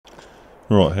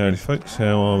Right, howdy folks,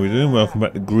 how are we doing? Welcome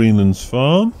back to Greenlands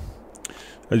farm.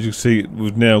 As you can see,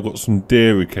 we've now got some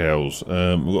dairy cows.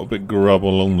 We've got a bit of grub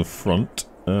along the front.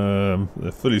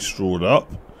 They're fully strawed up.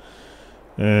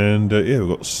 And yeah, we've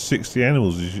got 60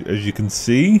 animals as you can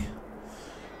see.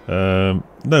 No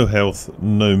health,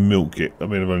 no milk yet. I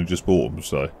mean, I've only just bought them,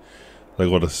 so they've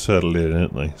got to settle in,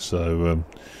 haven't they? So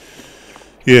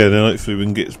yeah, then hopefully we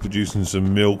can get producing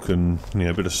some milk and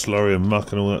a bit of slurry and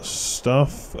muck and all that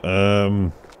stuff.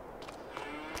 And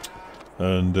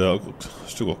I've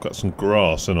still got to cut some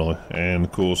grass, haven't I? And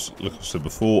of course, like I said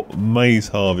before, maize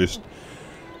harvest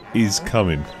is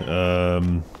coming.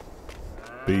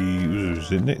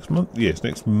 Is it next month? Yes,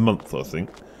 next month I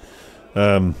think.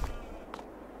 But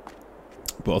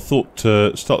I thought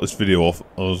to start this video off,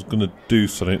 I was going to do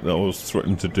something that I was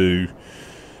threatened to do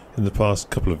in the past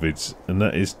couple of vids, and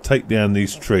that is take down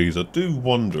these trees. I do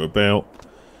wonder about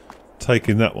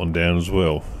taking that one down as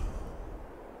well,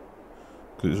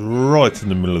 because it's right in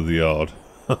the middle of the yard.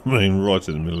 I mean, right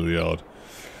in the middle of the yard.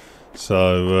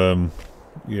 So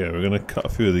yeah, we're going to cut a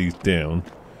few of these down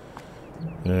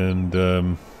and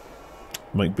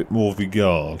make a bit more of a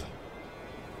yard,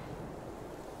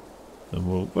 and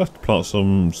we'll have to plant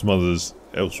some others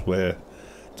elsewhere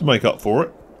to make up for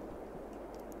it.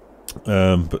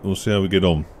 But we'll see how we get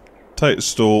on. Potato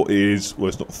store is, well,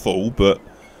 it's not full, but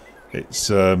it's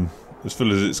as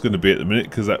full as it's going to be at the minute,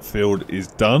 because that field is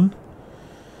done.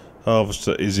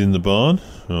 Harvester is in the barn.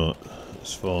 Right,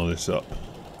 let's fire this up.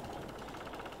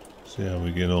 See how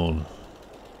we get on.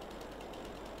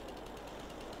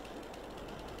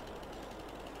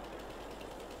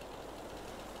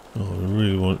 Oh, I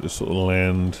really want this sort of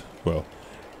land. Well,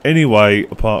 anyway,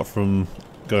 apart from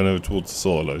going over towards the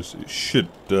silos, it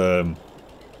shouldn't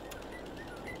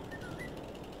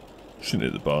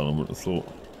hit the barn, I wouldn't have thought.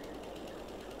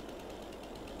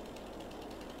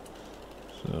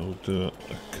 So we'll do a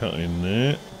cut in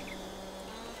there,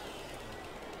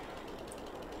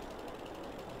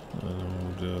 and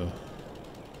we'll do a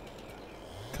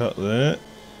cut there.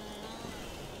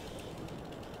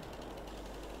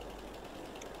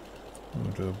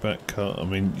 We'll do a back cut. I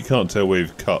mean, you can't tell where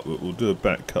you've cut, but we'll do a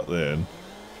back cut there, and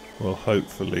well,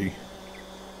 hopefully.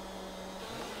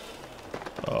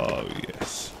 Oh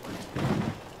yes!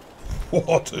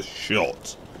 What a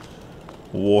shot!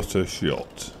 What a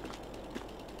shot!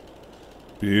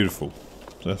 Beautiful.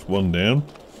 That's one down.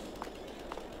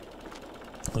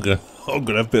 I'm gonna have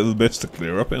a bit of the best to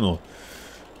clear up, ain't I?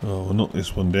 Oh, we'll knock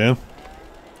this one down.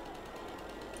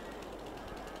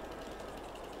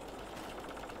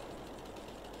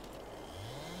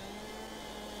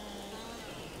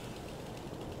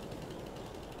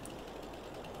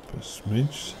 A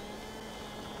smidge.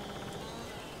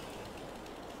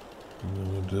 And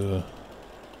then we'll do a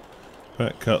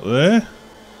back cut there.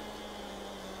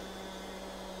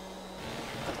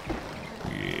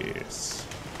 Yes.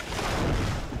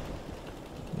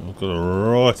 I've got a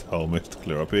right whole mess to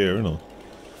clear up here, haven't I?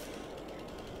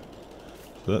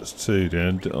 So that's two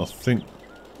down. I think.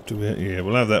 Yeah,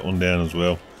 we'll have that one down as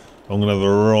well. I'm going to have a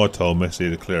right whole mess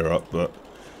here to clear up, but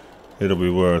it'll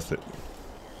be worth it.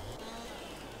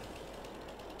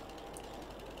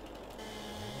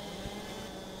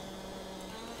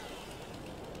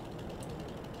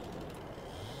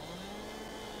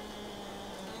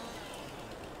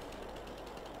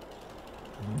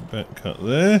 Back cut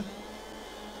there.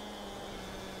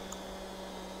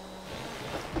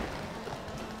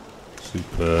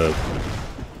 Superb.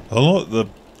 I like the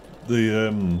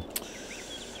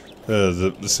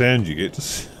sound you get.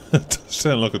 It does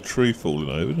sound like a tree falling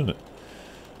over, doesn't it?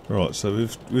 Right, so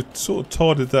we've sort of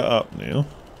tidied that up now.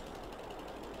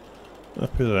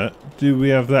 Happy with that. Do we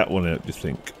have that one out, do you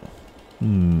think?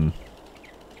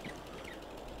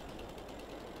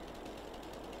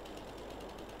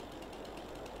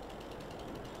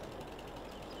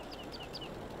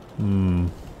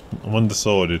 I'm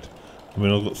undecided. I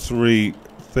mean, I've got 3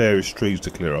 fairish trees to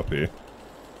clear up here.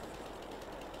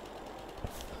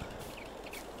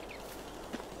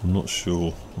 I'm not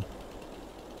sure.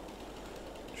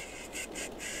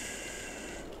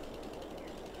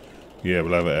 Yeah,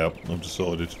 we'll have it out. I've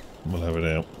decided. We'll have it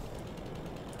out.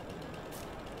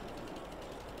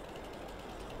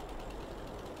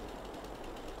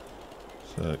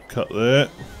 So, cut there.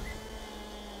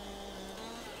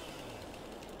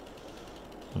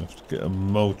 I have to get a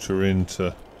mulcher in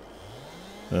to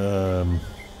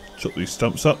chop these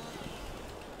stumps up.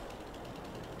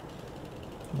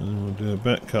 And we'll do a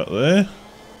back cut there.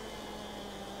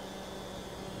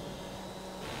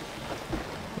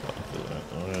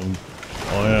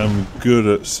 I am good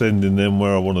at sending them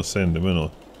where I want to send them,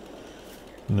 aren't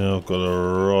I? Now I've got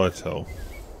a right hole.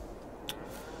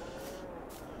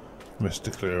 Missed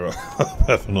to clear up,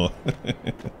 haven't I?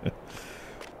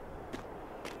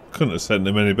 Couldn't have sent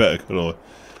them any better, could I?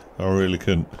 I really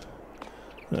couldn't.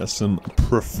 That's some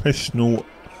professional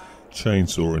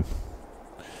chainsawing.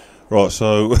 Right,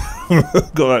 so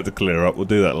got that to clear up. We'll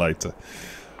do that later.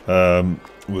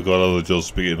 We've got other jobs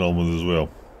to be getting on with as well.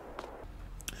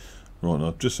 Right, now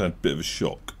I've just had a bit of a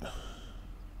shock.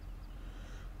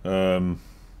 We're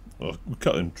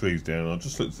cutting trees down. I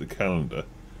just looked at the calendar,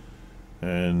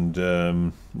 and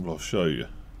well, I'll show you.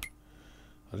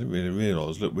 I didn't really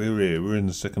realise. Look, we're here. We're in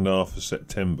the second half of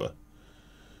September,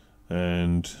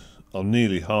 and I'm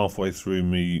nearly halfway through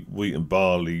me wheat and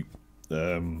barley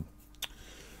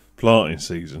planting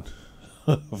season.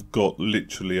 I've got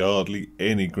literally hardly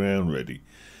any ground ready.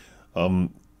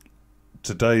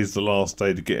 Today is the last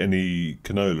day to get any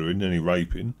canola in, any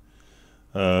raping.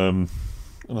 And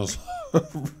I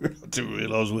didn't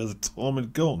realise where the time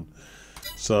had gone.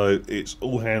 So it's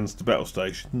all hands to battle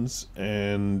stations,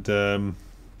 and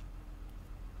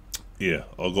yeah,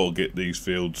 I've got to get these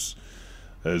fields.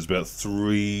 There's about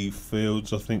 3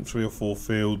 fields, I think, 3 or 4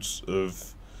 fields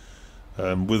of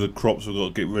withered crops I've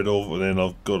got to get rid of, and then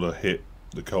I've got to hit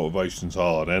the cultivations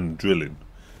hard and drilling,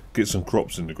 get some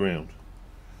crops in the ground.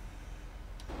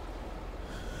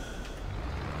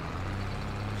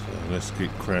 So let's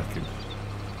keep cracking.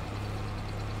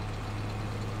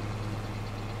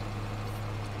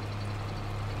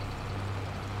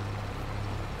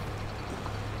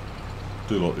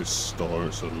 Do like this star,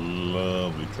 it's a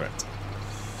lovely track.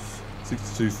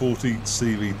 6240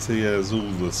 CVT has all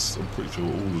the, I'm pretty sure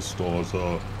all the stars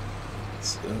are,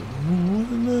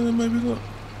 no, maybe not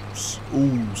all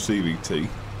CVT.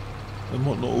 They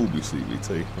might not all be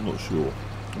CVT, I'm not sure.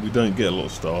 We don't get a lot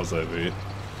of stars over here,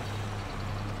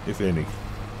 if any.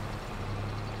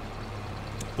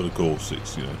 But of course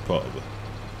it's, you know, part of the,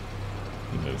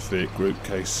 you know, Fiat Group,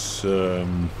 Case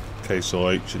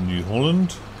IH in New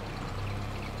Holland.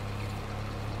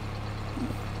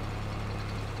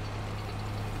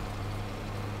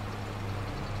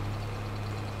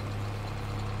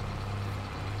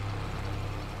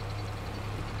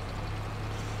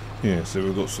 Yeah, so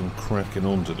we've got some cracking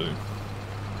on to do. A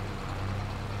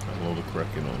lot of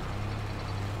cracking on.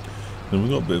 And we've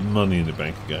got a bit of money in the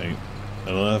bank again,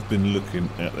 and I have been looking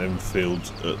at them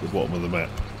fields at the bottom of the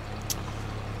map,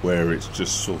 where it's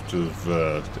just sort of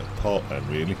parkland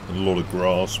really, and a lot of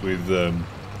grass with you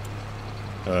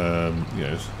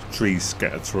know, trees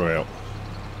scattered throughout.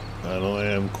 And I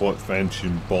am quite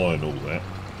fancying buying all that.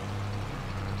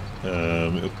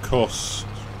 It'll cost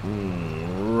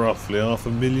roughly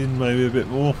 $500,000, maybe a bit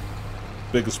more.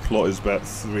 Biggest plot is about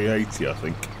 380, I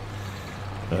think.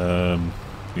 Yeah,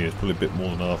 it's probably a bit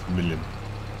more than $500,000.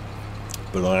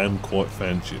 But I am quite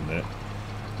fancying that.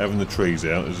 Having the trees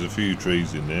out, there's a few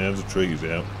trees in there, have the trees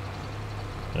out,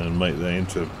 and make that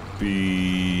into a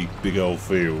big old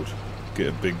field. Get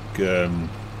a big, you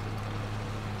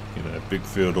know, a big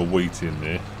field of wheat in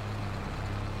there,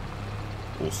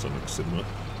 or something similar.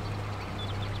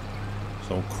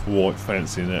 So I'm quite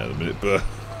fancying that at the minute, but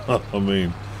I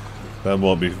mean, that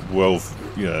might be well,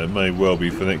 you know, it may well be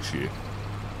for next year,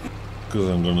 because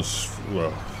I'm gonna,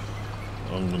 well,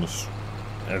 I'm gonna,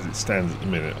 as it stands at the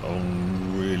minute,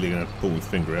 I'm really gonna have to pull my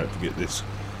finger out to get this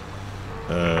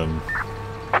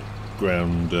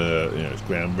ground, you know, it's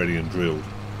ground ready and drilled.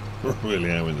 Really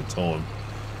am in the time.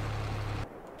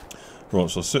 Right,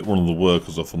 so I set one of the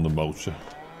workers off on the mulcher.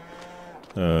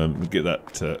 Get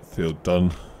that field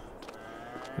done.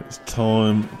 It's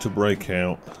time to break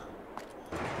out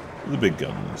the big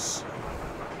guns.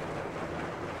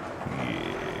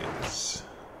 Yes.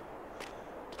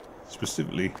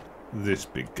 Specifically, this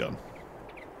big gun.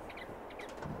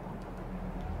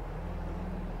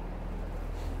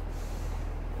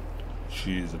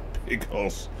 She is a big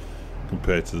hoss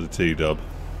compared to the T-dub.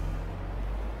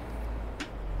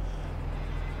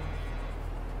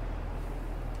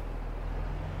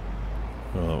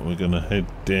 Right, we're going to head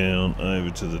down over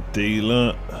to the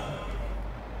dealer.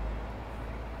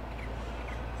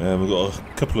 And we've got a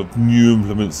couple of new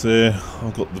implements there.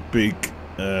 I've got the big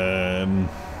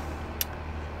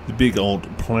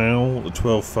old plough, the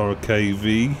 12 furrow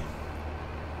KV.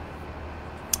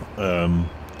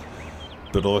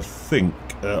 But I think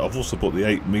I've also bought the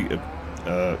 8-metre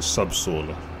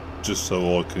subsoiler, just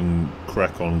so I can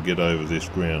crack on and get over this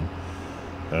ground.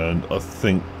 And I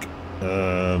think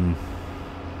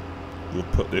we'll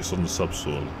put this on the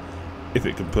subsoil if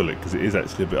it can pull it, because it is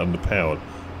actually a bit underpowered.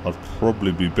 I'd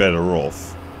probably be better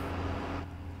off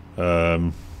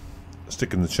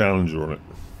sticking the Challenger on it,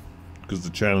 because the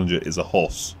Challenger is a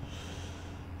hoss.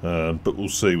 But we'll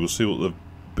see. We'll see what the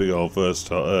big old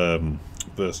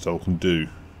versatile can do.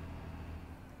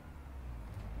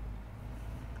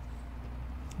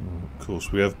 Of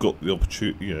course, we have got the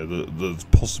opportunity, you know, the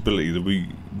possibility that we,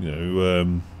 you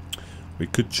know, we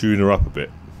could tune her up a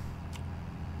bit.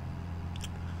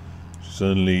 She's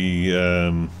only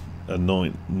a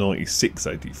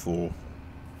 9684.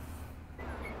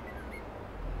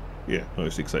 Yeah,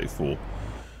 9684.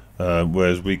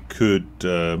 Whereas we could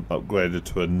upgrade it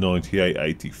to a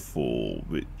 9884,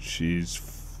 which is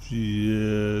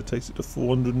takes it to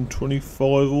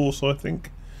 425 horse, I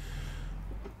think,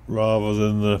 rather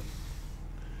than the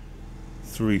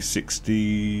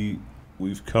 360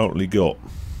 we've currently got.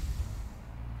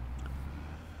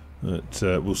 But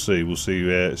we'll see. We'll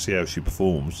see how she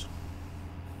performs.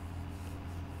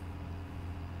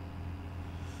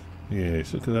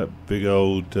 Yes, look at that big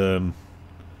old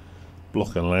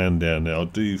block of land down there. I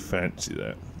do fancy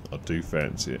that. I do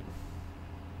fancy it.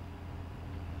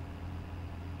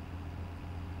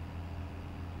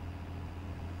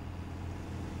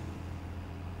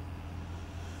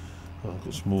 I've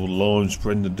got some more lime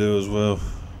spreading to do as well.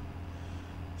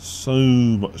 So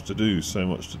much to do, so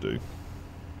much to do.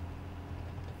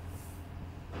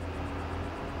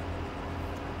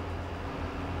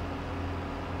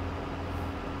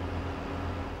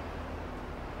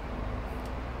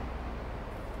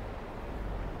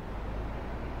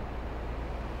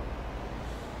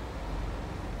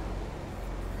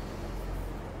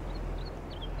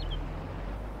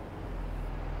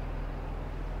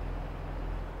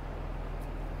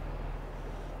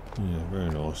 Yeah, very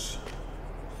nice.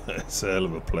 That's a hell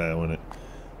of a plough, isn't it?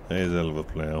 That is a hell of a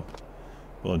plough.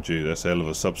 Mind you, that's a hell of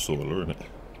a subsoiler, isn't it?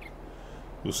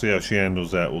 We'll see how she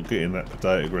handles that. We'll get in that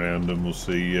potato ground and we'll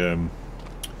see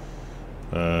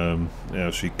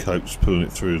how she copes pulling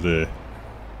it through there.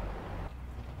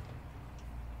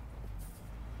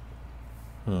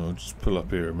 Oh, I'll just pull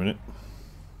up here a minute.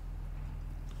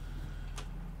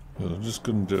 Well, I'm just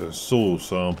going to do a soil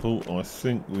sample. I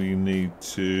think we need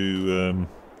to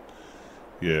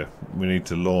yeah, we need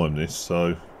to lime this,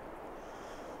 so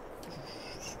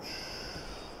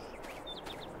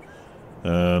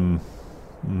that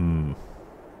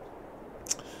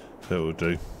will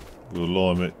do. We'll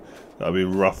lime it. That'll be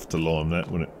rough to lime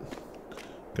that, wouldn't it?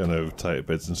 Going over potato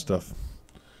beds and stuff.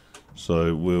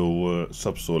 So we'll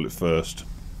subsoil it first.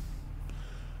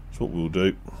 That's what we'll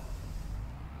do.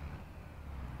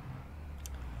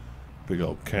 Big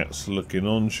old cat's looking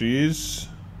on, she is.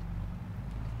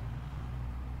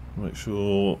 Make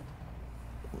sure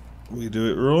we do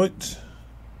it right.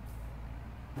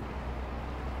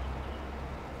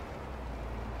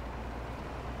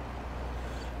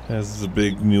 Has the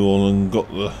big New Holland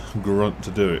got the grunt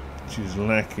to do it? She's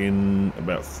lacking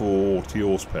about 40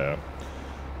 horsepower.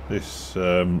 This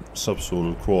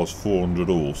subsoil requires 400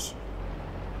 horse.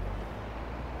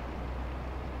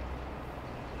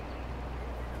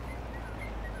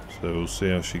 So we'll see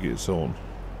how she gets on.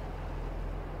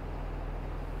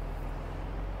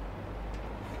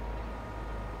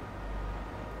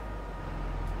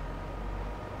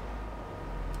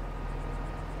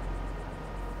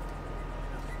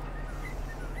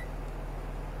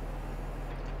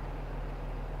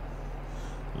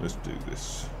 Let's do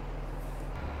this.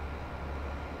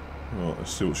 Right,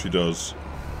 let's see what she does.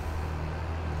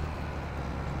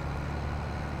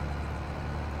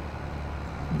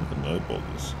 No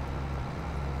bothers.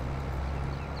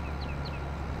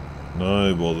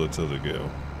 No bother to the girl.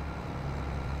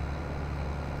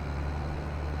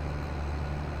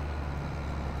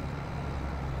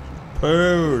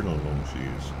 Purring how long she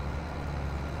is.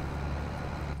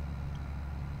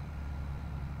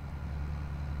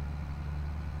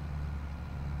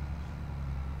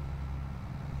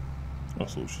 I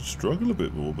thought she'd struggle a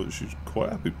bit more, but she's quite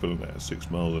happy pulling that at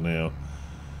 6 miles an hour.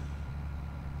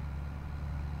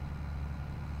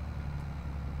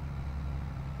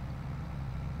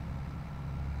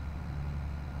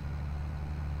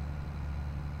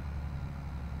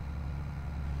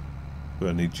 We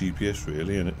don't need GPS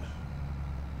really, innit?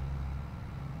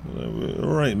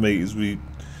 We're 8 metres, we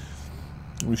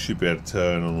should be able to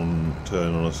turn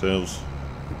on ourselves.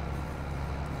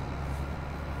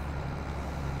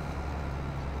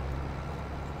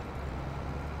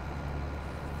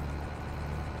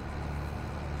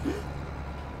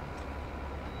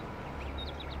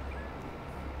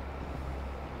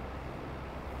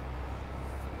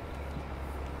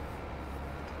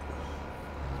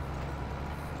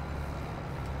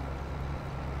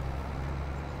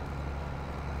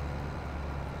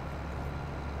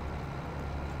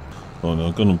 Right, now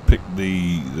I'm going to pick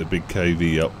the big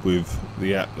KV up with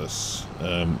the Atlas,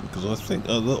 because I think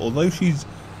although she's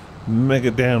mega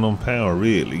down on power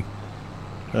really,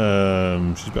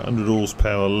 she's about 100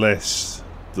 horsepower less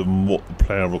than what the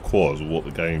plough requires, or what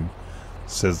the game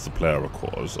says the plough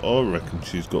requires. I reckon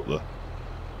she's got the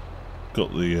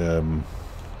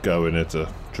go in her to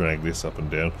drag this up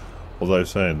and down. Although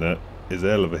saying that, there's a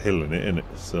hell of a hill in it, isn't it?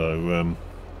 So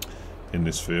in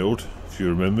this field, if you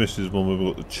remember, this is one where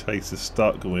we've got the chaser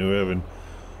stuck and we were having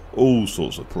all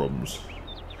sorts of problems.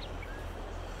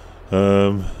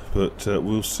 But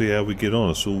we'll see how we get on.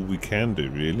 That's all we can do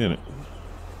really, isn't it?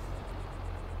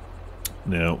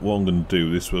 Now what I'm going to do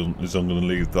with this one is I'm going to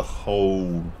leave the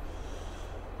whole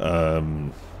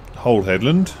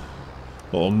headland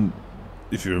on.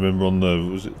 If you remember on the,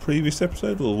 was it previous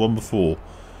episode or the one before,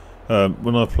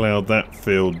 when I ploughed that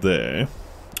field there,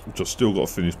 which I've still got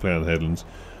to finish ploughing the headlands,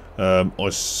 I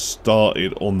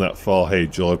started on that far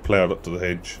hedge. I ploughed up to the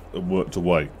hedge and worked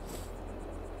away.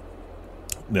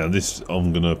 Now this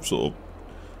I'm going to sort of,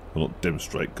 well, not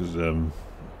demonstrate, because you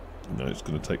know, it's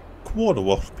going to take quite a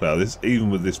while to plough this, even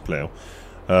with this plough.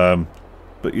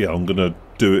 But yeah, I'm going to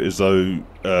do it as though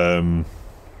I'm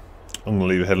going to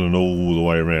leave a headland all the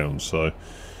way around. So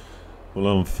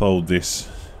we'll unfold this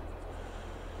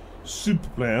super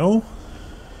plough.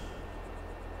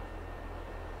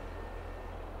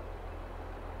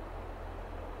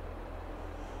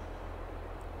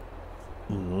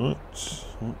 Alright,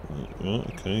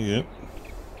 okay, yep.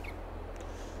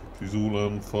 She's all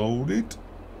unfolded.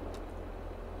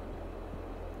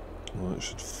 Well, it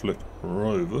should flip her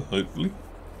over, hopefully.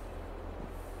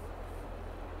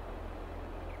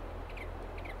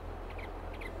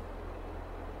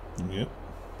 Yep,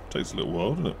 takes a little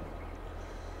while, doesn't it?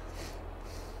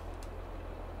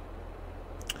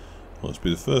 Well, it's be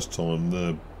the first time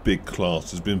the big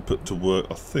class has been put to work,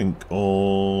 I think,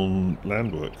 on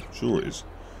land work. Sure it is,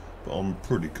 but I'm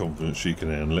pretty confident she can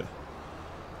handle it.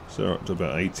 So we're up to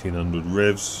about 1800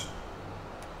 revs.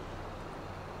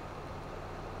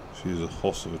 She's a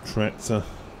hoss of a tractor.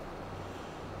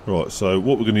 Right, so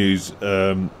what we're going to use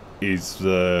is,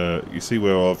 you see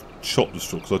where I've chopped the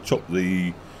straw, because I chopped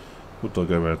the, what did I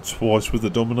go around twice with the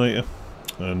Dominator,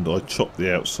 and I chopped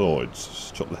the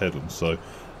outsides, chopped the headlands, so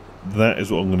that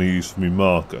is what I'm going to use for my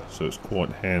marker, so it's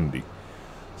quite handy.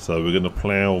 So we're going to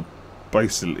plough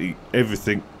basically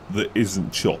everything that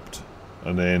isn't chopped,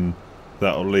 and then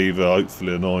that'll leave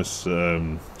hopefully a nice,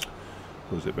 what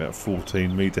was it, about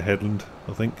 14 metre headland,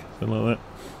 I think, something like that.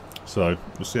 So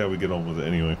we'll see how we get on with it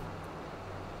anyway.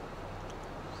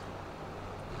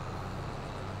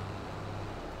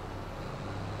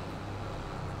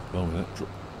 Oh, that drop.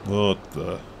 What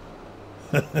the?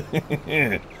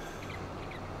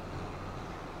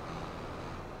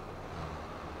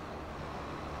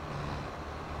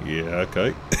 Yeah,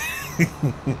 okay.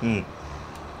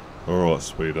 Alright,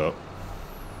 speed up.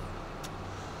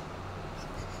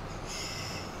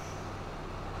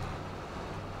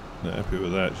 Not happy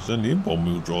with that. She's only in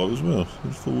one-wheel drive as well.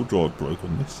 There's four-wheel drive broke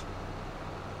on this.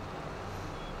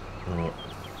 Alright.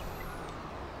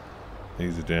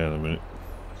 Ease her down a minute.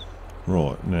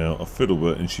 Right, now I fiddled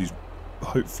it and she's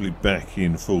hopefully back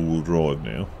in full-wheel drive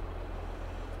now.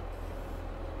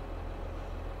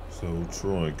 So we'll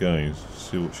try again,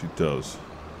 see what she does.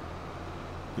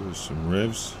 Give us some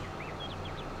revs.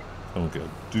 Come on, girl.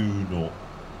 Do not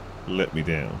let me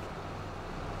down.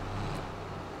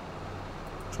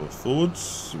 Try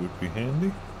forwards, would be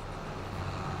handy.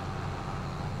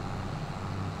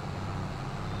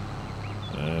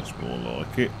 That's more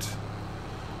like it.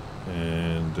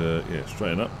 And yeah,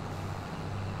 straighten up.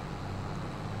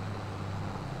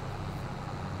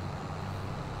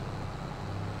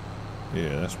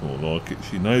 Yeah, that's more like it.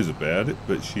 She knows about it,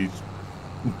 but she's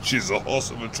a hoss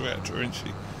of a tractor, isn't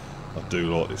she? I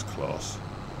do like this class.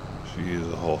 She is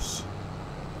a hoss.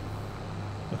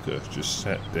 Look at her, just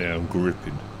sat down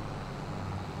gripping.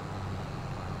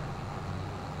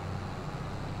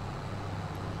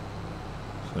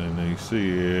 So now you see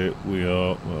here we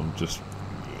are, well, I'm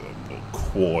not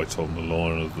quite on the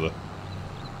line of the,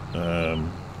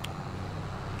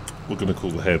 we're going to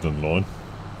call the headland line.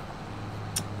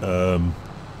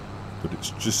 But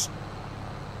it's just,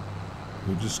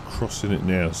 we're just crossing it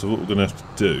now. So what we're going to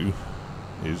have to do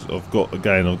is, I've got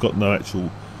no actual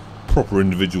proper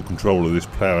individual control of this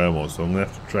plough, am I? So I'm going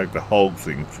to have to drag the whole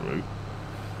thing through.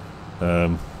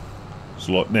 So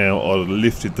like now I've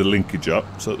lifted the linkage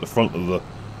up, so at the front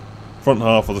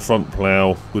half of the front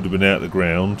plough would have been out of the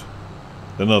ground.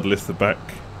 Then I'd lift the back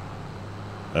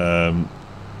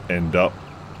end up,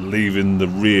 leaving the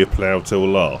rear plough till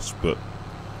last. But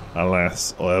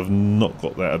Alas, I have not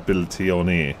got that ability on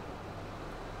here.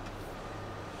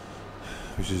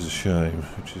 Which is a shame,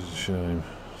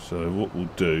 So what we'll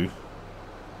do,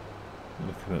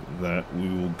 looking at that, we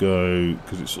will go,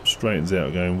 because it sort of straightens out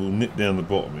again, we'll nip down the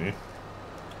bottom here.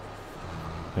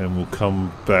 And we'll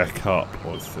come back up,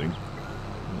 I think.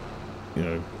 You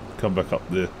know, come back up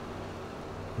there.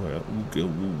 Well, we'll go,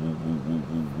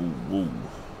 whoa.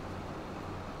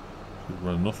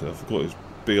 Running off there, I forgot it's a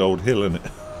big old hill, isn't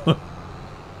it?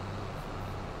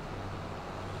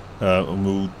 And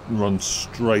we'll run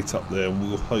straight up there, and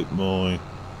we'll hope my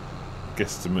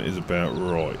guesstimate is about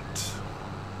right.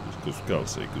 Because we can't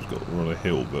see, because we're on a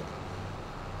hill, but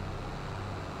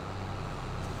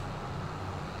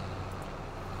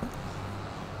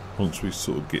once we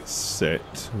sort of get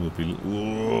set, we'll be.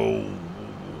 Whoa.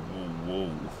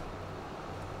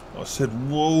 I said,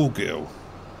 whoa, girl.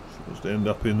 Supposed to end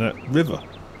up in that river.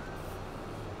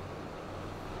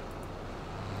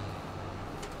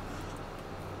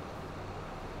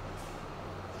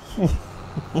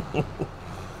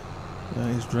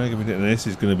 He's dragging me down. This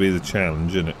is going to be the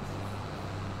challenge, isn't it?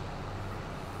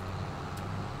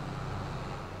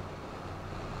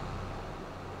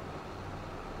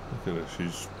 Look at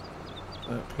her.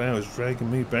 That plough is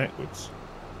dragging me backwards.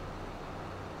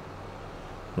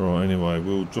 Right, anyway,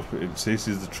 we'll drop it in. See, this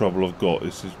is the trouble I've got.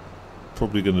 This is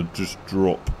probably going to just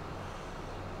drop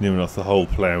near enough the whole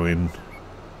plough in.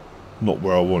 Not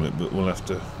where I want it, but we'll have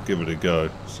to give it a go.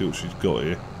 See what she's got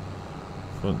here.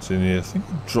 Front's in here. I think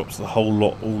it drops the whole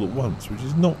lot all at once, which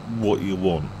is not what you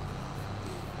want.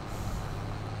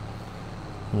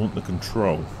 You want the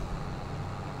control.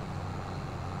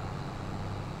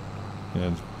 Yeah,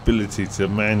 the ability to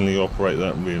manually operate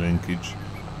that rear linkage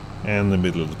and the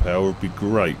middle of the power would be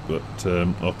great, but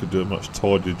I could do a much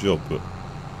tidier job, but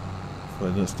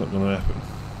well, that's not going to happen.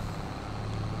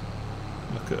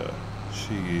 Look at her.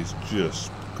 She is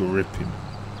just gripping.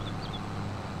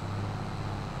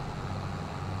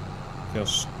 I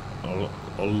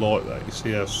like that. You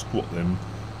see how squat them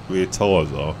rear tyres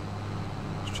are?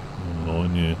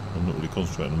 Online, yeah. I'm not really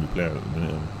concentrating on my plough at the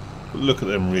minute. But look at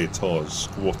them rear tyres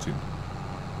squatting.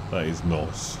 That is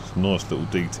nice. It's a nice little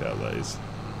detail, that is.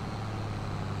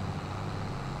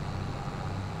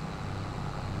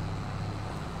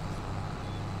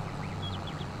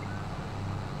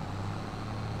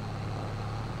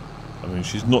 I mean,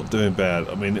 she's not doing bad.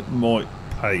 I mean, it might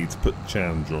pay to put the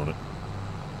Challenger on it.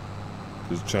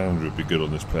 Because the Challenger would be good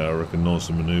on this plough, I reckon, nice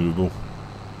and manoeuvrable.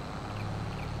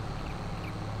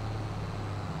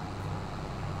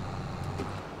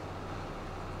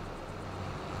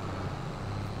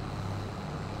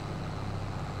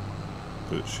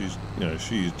 But she's, you know,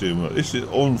 she's doing well. This is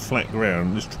on flat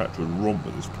ground. This tractor would romp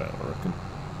with this plough, I reckon.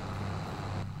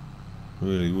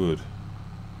 Really would.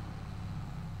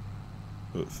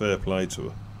 But fair play to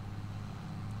her.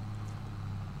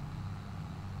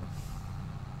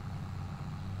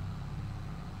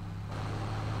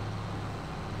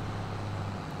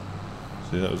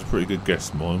 See, that was a pretty good guess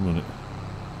of mine, wasn't it?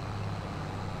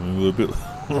 I mean, we were a bit,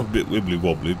 a bit wibbly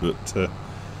wobbly, but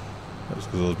that's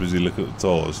because I was busy looking at the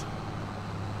tyres.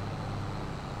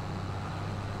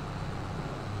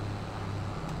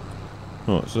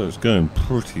 Right, so it's going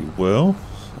pretty well.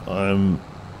 I'm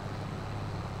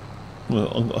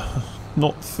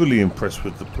not fully impressed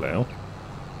with the plough,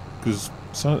 because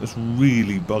something that's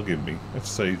really bugging me, I have to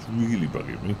say it's really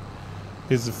bugging me,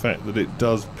 is the fact that it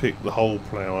does pick the whole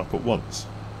plough up at once.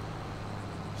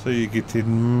 So you're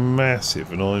getting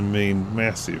massive, and I mean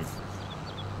massive,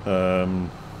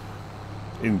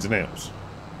 ins and outs.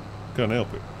 Can't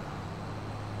help it.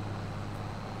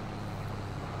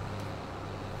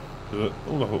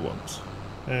 All up at once.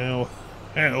 How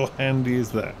handy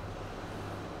is that?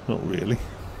 Not really.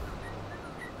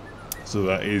 So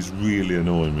that is really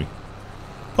annoying me.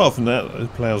 Apart from that, the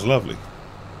plough's lovely.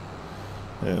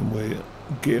 And we're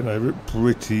getting over it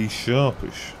pretty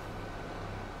sharpish.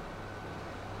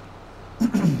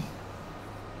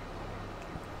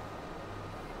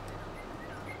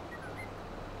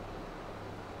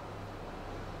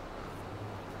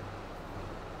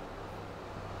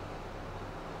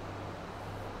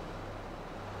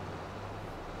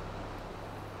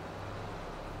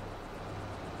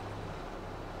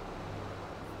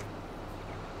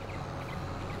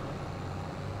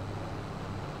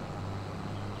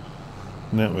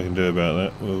 Now what we can do about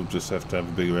that, we'll just have to have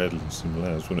a bigger head and some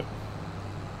allows, won't it?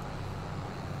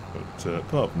 But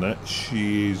apart from that,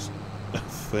 she's a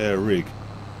fair rig.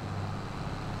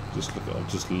 Just look at, I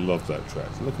just love that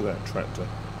tractor. Look at that tractor.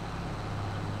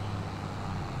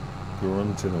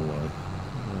 Grunting away.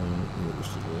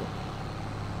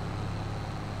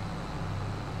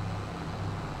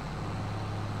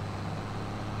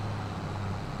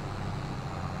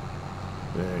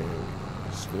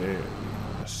 Very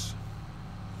nice.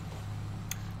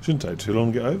 Shouldn't take too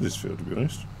long to get over this field, to be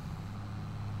honest.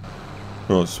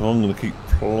 Right, so I'm going to keep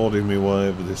plodding my way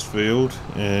over this field,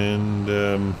 and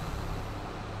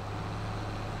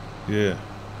yeah,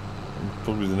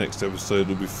 probably the next episode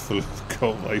will be full of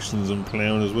cultivations and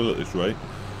ploughing as well at this rate.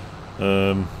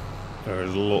 There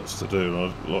is lots to do,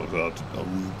 and I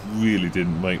really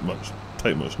didn't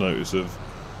take much notice of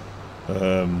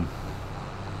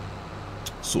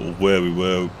sort of where we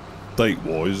were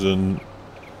date-wise and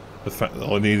the fact that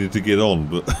I needed to get on,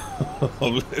 but I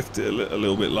left it a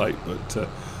little bit late. But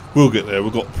we'll get there.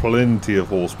 We've got plenty of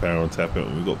horsepower on tap,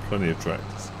 and we've got plenty of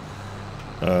tractors,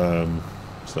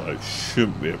 so it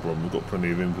shouldn't be a problem. We've got plenty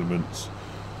of implements,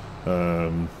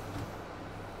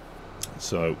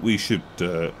 so we should be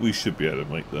able to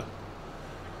make the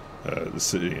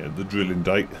drilling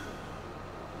date.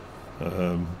 But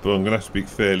I'm going to have to be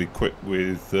fairly quick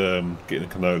with getting a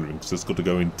canola in, because it's got to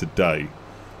go in today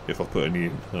if I put any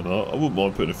in, and I wouldn't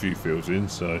mind putting a few fields in,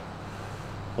 so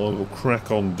I will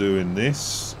crack on doing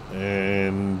this,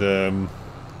 and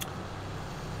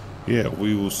yeah,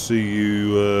 we will see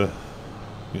you,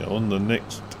 on the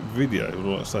next video.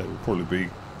 Like I say, it will probably be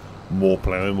more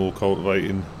ploughing, more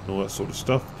cultivating, and all that sort of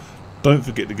stuff. Don't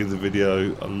forget to give the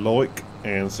video a like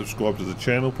and subscribe to the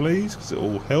channel, please, because it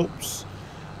all helps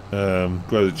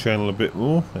grow the channel a bit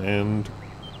more. And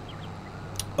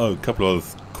a couple of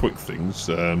other quick things.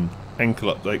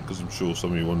 Ankle update, because I'm sure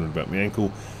some of you are wondering about my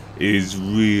ankle, is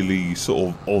really sort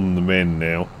of on the mend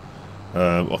now.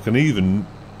 I can even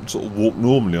sort of walk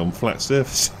normally on flat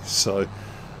surfaces. So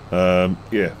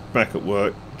yeah, back at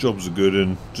work, jobs are good,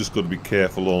 and just got to be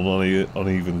careful on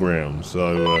uneven ground.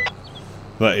 So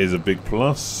that is a big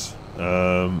plus.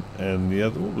 And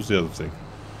what was the other thing?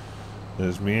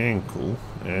 There's my ankle,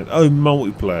 and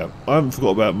multiplayer. I haven't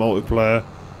forgot about multiplayer.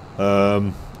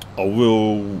 I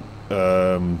will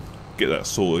get that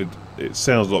sorted. It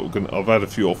sounds like I've had a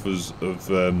few offers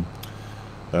of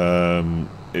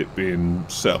it being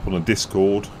set up on a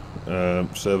Discord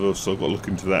server, so I've got to look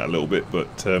into that a little bit.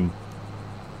 But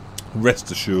rest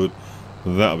assured,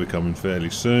 that'll be coming fairly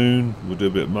soon. We'll do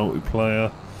a bit of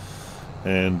multiplayer,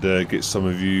 and get some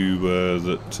of you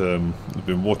that have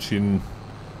been watching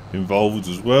involved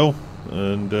as well,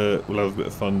 and we'll have a bit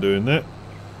of fun doing that.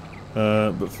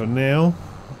 But for now,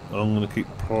 I'm going to keep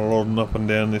plodding up and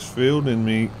down this field in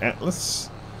the Atlas,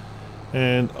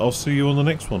 and I'll see you on the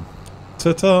next one.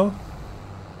 Ta-ta!